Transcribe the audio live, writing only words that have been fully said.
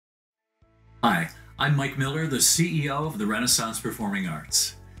Hi, I'm Mike Miller, the CEO of the Renaissance Performing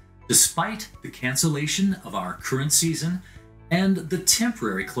Arts. Despite the cancellation of our current season and the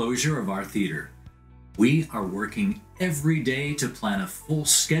temporary closure of our theater, we are working every day to plan a full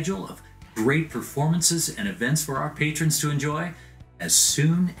schedule of great performances and events for our patrons to enjoy as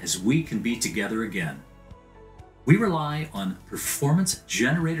soon as we can be together again. We rely on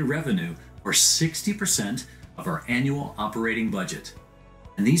performance-generated revenue for 60% of our annual operating budget.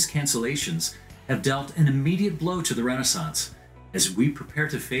 And these cancellations have dealt an immediate blow to the Renaissance as we prepare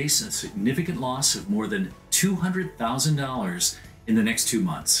to face a significant loss of more than $200,000 in the next 2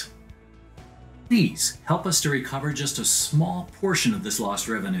 months. Please help us to recover just a small portion of this lost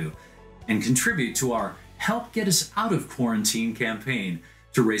revenue and contribute to our Help Get Us Out of Quarantine campaign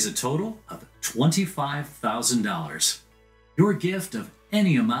to raise a total of $25,000. Your gift of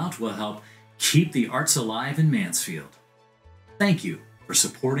any amount will help keep the arts alive in Mansfield. Thank you for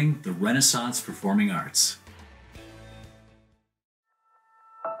supporting the Renaissance Performing Arts.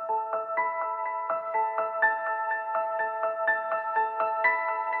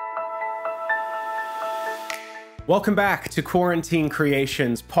 Welcome back to QuaRENtine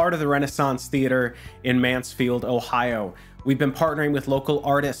Creations, part of the Renaissance Theater in Mansfield, Ohio. We've been partnering with local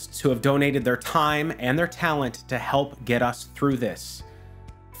artists who have donated their time and their talent to help get us through this.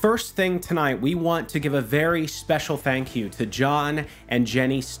 First thing tonight, we want to give a very special thank you to John and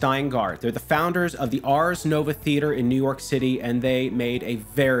Jenny Steingart. They're the founders of the Ars Nova Theater in New York City, and they made a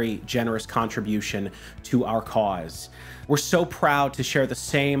very generous contribution to our cause. We're so proud to share the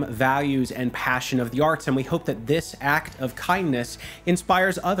same values and passion of the arts, and we hope that this act of kindness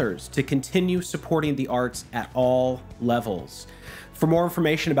inspires others to continue supporting the arts at all levels. For more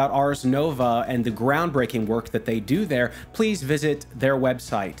information about Ars Nova and the groundbreaking work that they do there, please visit their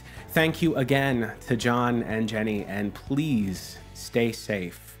website. Thank you again to John and Jenny, and please stay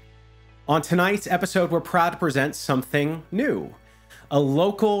safe. On tonight's episode, we're proud to present something new. A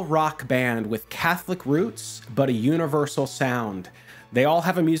local rock band with Catholic roots, but a universal sound. They all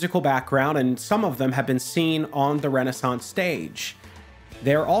have a musical background, and some of them have been seen on the Renaissance stage.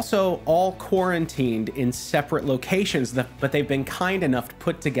 They're also all quarantined in separate locations, but they've been kind enough to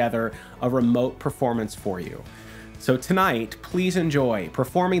put together a remote performance for you. So tonight, please enjoy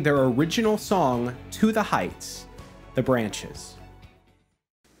performing their original song, To the Heights, The Branches.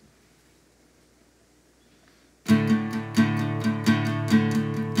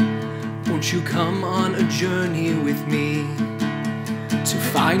 Won't you come on a journey with me to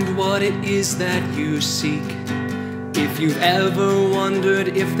find what it is that you seek? If you've ever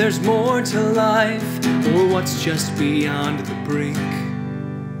wondered if there's more to life or what's just beyond the brink,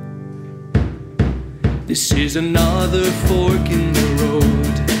 this is another fork in the road.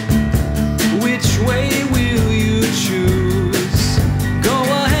 Which way will you choose? Go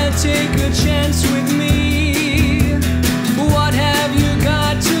ahead, take a chance with me. What have you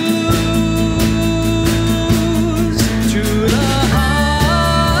got to lose? To the heights,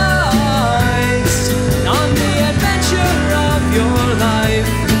 on the adventure of your life.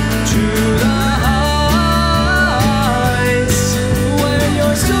 To the heights, where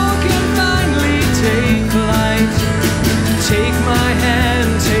your soul can finally take flight. Take my hand,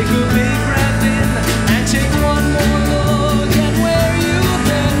 take a big breath in, and take one more look at where you've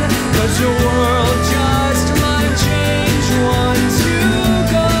been. 'Cause your world just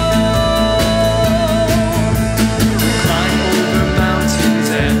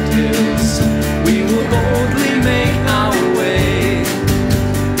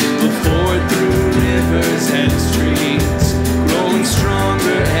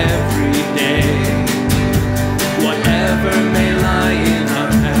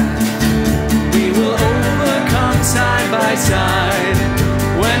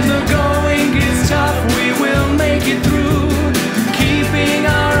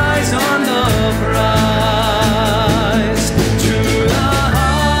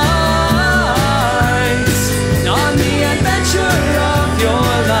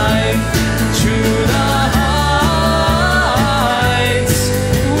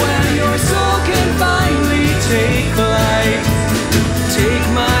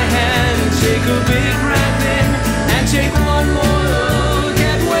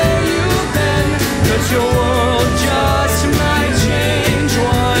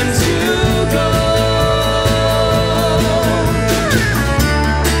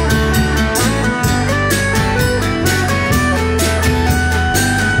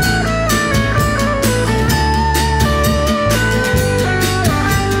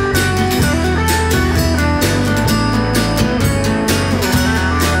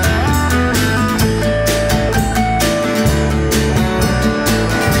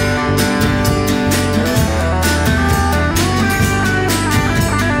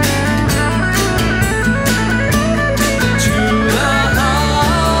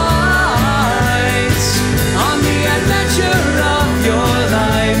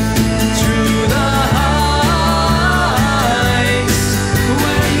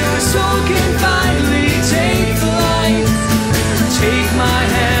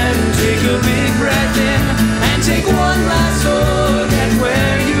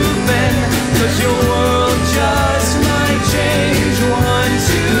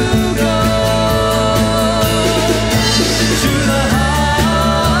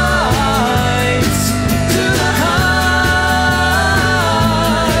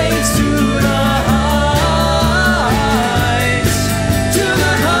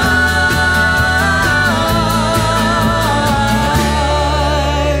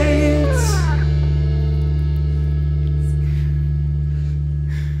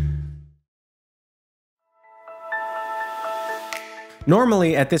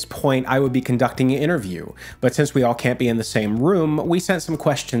Normally, at this point, I would be conducting an interview, but since we all can't be in the same room, we sent some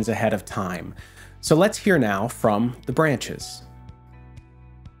questions ahead of time. So let's hear now from the branches.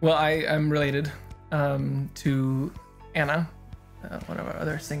 Well, I'm related to Anna, one of our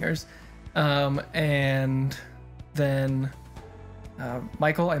other singers, and then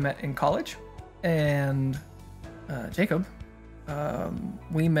Michael I met in college, and Jacob,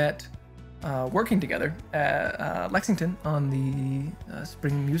 we met working together at Lexington on the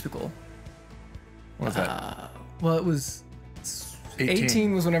spring musical. What was that? Well, it was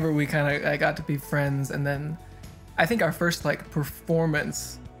 18 was whenever we kind of got to be friends, and then I think our first like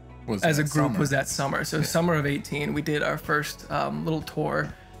performance as a group was that summer. So summer of 18, we did our first little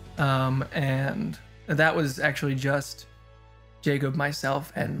tour, and that was actually just Jacob,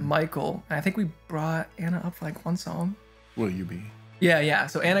 myself, and Michael. And I think we brought Anna up for like one song. Will You Be? Yeah.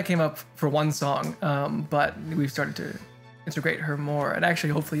 So Anna came up for one song, but we've started to integrate her more, and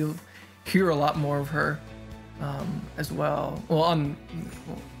actually, hopefully, you'll hear a lot more of her as well. Well, on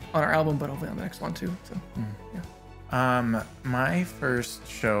our album, but hopefully on the next one too. So, yeah. My first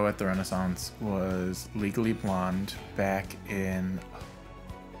show at the Renaissance was Legally Blonde back in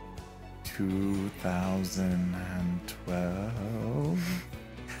 2012.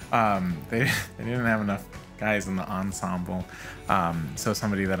 They didn't have enough guys in the ensemble, so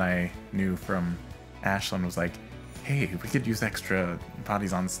somebody that I knew from Ashland was like, hey, we could use extra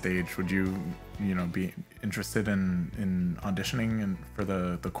bodies on stage. Would you be interested in auditioning for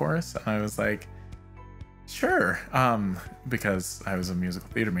the chorus? And I was like, sure, because I was a musical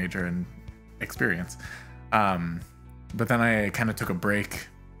theater major and experience. But then I kind of took a break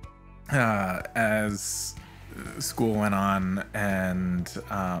as school went on, and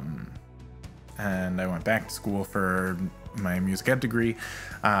I went back to school for my music ed degree.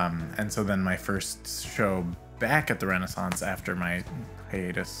 And so then my first show back at the Renaissance after my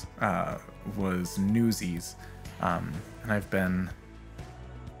hiatus was Newsies. And I've been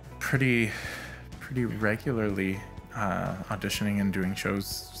pretty regularly auditioning and doing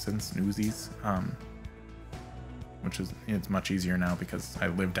shows since Newsies, which is, it's much easier now because I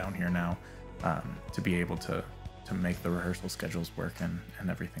live down here now, to be able to make the rehearsal schedules work and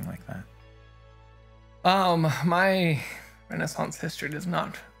everything like that. My Renaissance history does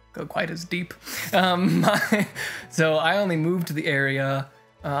not go quite as deep. So I only moved to the area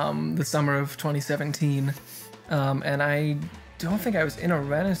the summer of 2017, and I don't think I was in a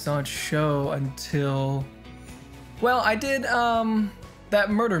Renaissance show until, well, I did that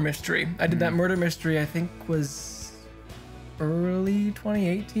murder mystery. I did that murder mystery, I think was early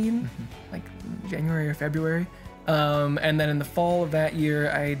 2018, like January or February. And then in the fall of that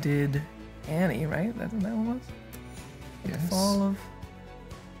year, I did Annie, right? That's what that one was? Yes. The fall of...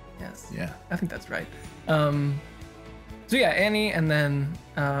 Yes. Yeah. I think that's right. So yeah, Annie, and then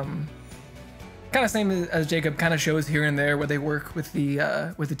kind of same as Jacob, kind of shows here and there where they work with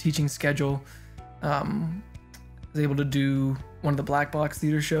the teaching schedule. I was able to do one of the Black Box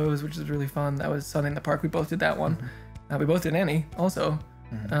theater shows, which is really fun. That was Sunday in the Park. We both did that one. We both did Annie also.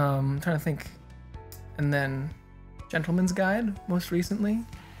 I'm trying to think. And then Gentleman's Guide most recently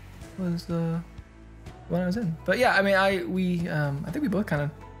was the one I was in. But yeah, I mean, I think we both kind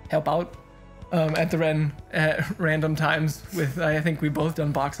of help out at the Ren at random times with, I think we both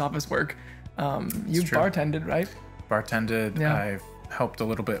done box office work. You bartended, right? Bartended. Yeah. I've helped a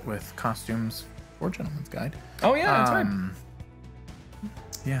little bit with costumes for Gentleman's Guide. Oh yeah, that's right.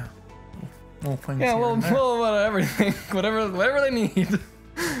 Yeah. Little things Yeah, here well, and there. everything, whatever they need.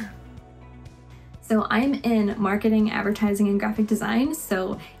 So I'm in marketing, advertising, and graphic design,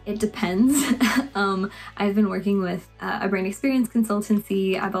 so it depends. I've been working with a brand experience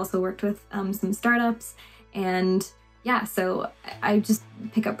consultancy. I've also worked with some startups, and yeah, so I just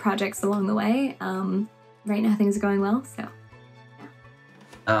pick up projects along the way. Right now things are going well, so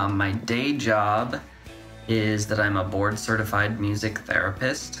yeah. My day job is that I'm a board-certified music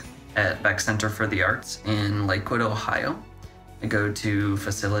therapist at Beck Center for the Arts in Lakewood, Ohio. I go to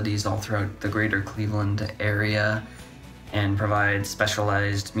facilities all throughout the greater Cleveland area and provide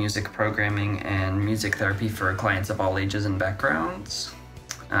specialized music programming and music therapy for clients of all ages and backgrounds,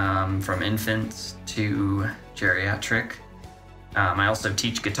 from infants to geriatric. I also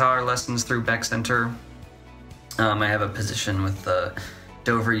teach guitar lessons through Beck Center. I have a position with the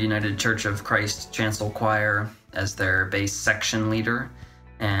Dover United Church of Christ Chancel Choir as their bass section leader,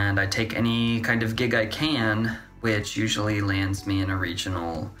 and I take any kind of gig I can, which usually lands me in a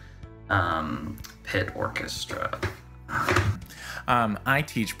regional pit orchestra. I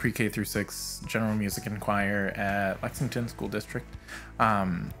teach pre-K through 6 general music and choir at Lexington School District,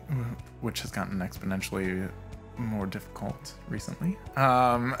 which has gotten exponentially more difficult recently,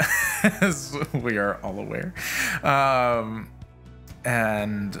 as we are all aware.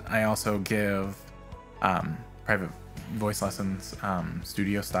 And I also give private voice lessons,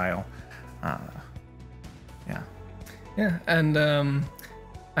 studio style. Yeah, and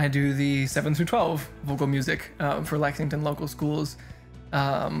I do the 7 through 12 vocal music for Lexington local schools,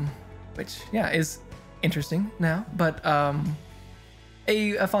 which is interesting now, but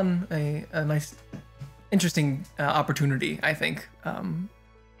a fun, a nice, interesting opportunity, I think,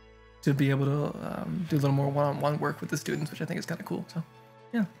 to be able to do a little more one-on-one work with the students, which I think is kind of cool. So,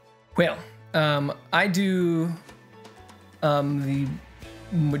 yeah. Well, I do the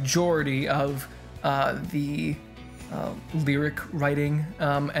majority of the lyric writing,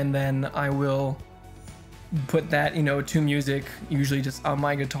 and then I will put that, to music, usually just on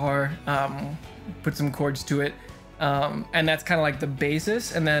my guitar, put some chords to it, and that's kind of like the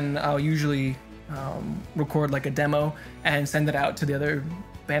basis, and then I'll usually record like a demo and send it out to the other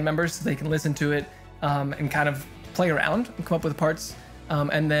band members so they can listen to it, and kind of play around and come up with parts,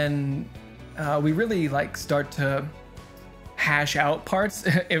 and then we really start to hash out parts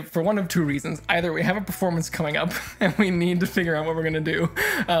for one of two reasons. Either we have a performance coming up and we need to figure out what we're gonna do,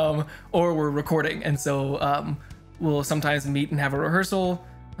 or we're recording, and so we'll sometimes meet and have a rehearsal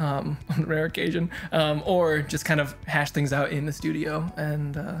on a rare occasion, or just kind of hash things out in the studio,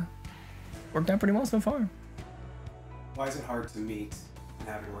 and worked out pretty well so far. Why is it hard to meet and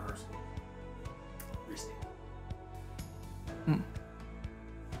have a rehearsal?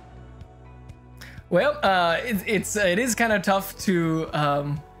 Well, it is kind of tough to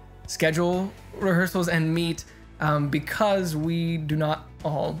schedule rehearsals and meet because we do not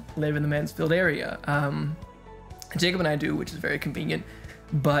all live in the Mansfield area. Jacob and I do, which is very convenient,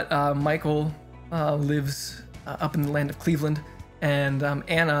 but Michael lives up in the land of Cleveland, and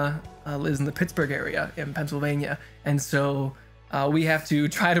Anna lives in the Pittsburgh area in Pennsylvania, and so we have to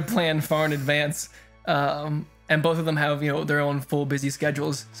try to plan far in advance. And both of them have, their own full busy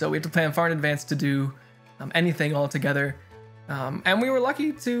schedules. So we have to plan far in advance to do anything all together. And we were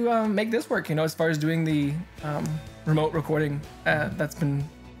lucky to make this work, as far as doing the remote recording. That's been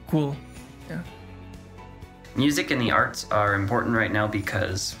cool. Yeah. Music and the arts are important right now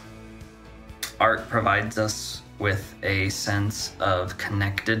because art provides us with a sense of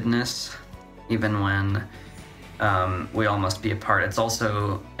connectedness, even when we all must be apart. It's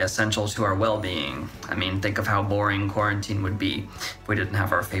also essential to our well-being. I mean, think of how boring quarantine would be if we didn't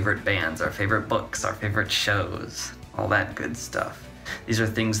have our favorite bands, our favorite books, our favorite shows, all that good stuff. These are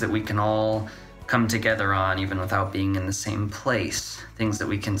things that we can all come together on even without being in the same place, things that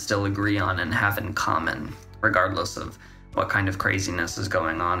we can still agree on and have in common, regardless of what kind of craziness is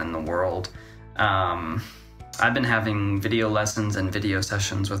going on in the world. I've been having video lessons and video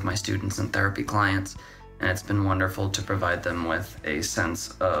sessions with my students and therapy clients, and it's been wonderful to provide them with a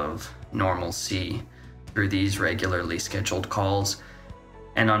sense of normalcy through these regularly scheduled calls.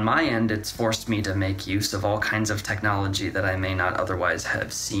 And on my end, it's forced me to make use of all kinds of technology that I may not otherwise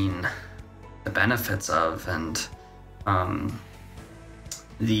have seen the benefits of, and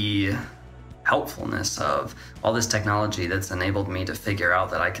the helpfulness of all this technology that's enabled me to figure out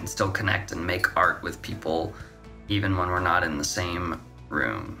that I can still connect and make art with people even when we're not in the same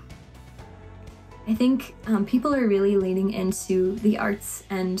room. I think people are really leaning into the arts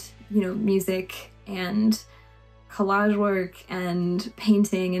and, music and collage work and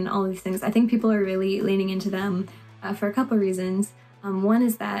painting and all these things. I think people are really leaning into them for a couple of reasons. One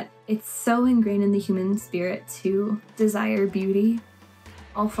is that it's so ingrained in the human spirit to desire beauty,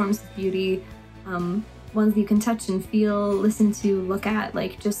 all forms of beauty, ones you can touch and feel, listen to, look at,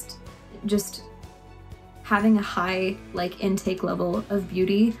 just having a high intake level of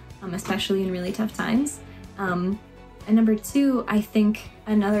beauty, especially in really tough times. And number two, I think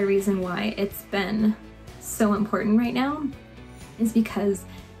another reason why it's been so important right now is because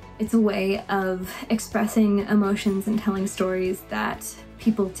it's a way of expressing emotions and telling stories that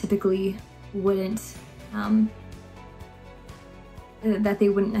people typically wouldn't, that they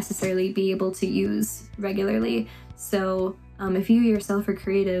wouldn't necessarily be able to use regularly. So if you yourself are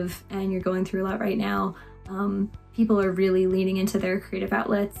creative and you're going through a lot right now, people are really leaning into their creative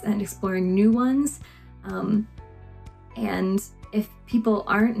outlets and exploring new ones. And if people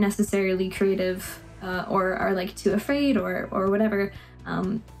aren't necessarily creative or are too afraid or whatever,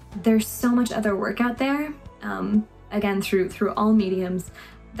 there's so much other work out there, again, through all mediums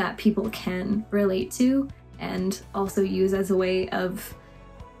that people can relate to and also use as a way of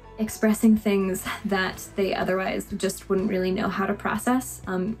expressing things that they otherwise just wouldn't really know how to process.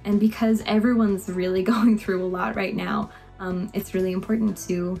 And because everyone's really going through a lot right now, it's really important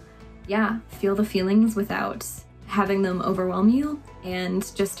to, yeah, feel the feelings without having them overwhelm you, and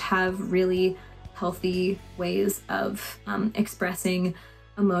just have really healthy ways of expressing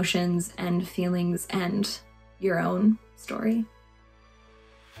emotions and feelings and your own story.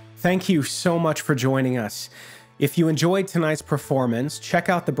 Thank you so much for joining us. If you enjoyed tonight's performance, check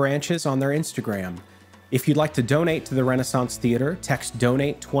out the branches on their Instagram. If you'd like to donate to the Renaissance Theater, text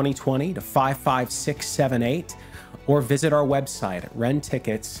Donate 2020 to 55678 or visit our website at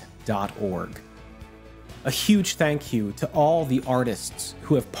rentickets.org. A huge thank you to all the artists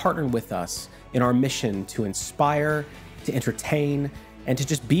who have partnered with us in our mission to inspire, to entertain, and to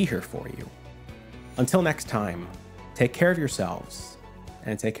just be here for you. Until next time, take care of yourselves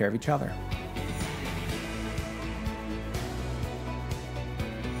and take care of each other.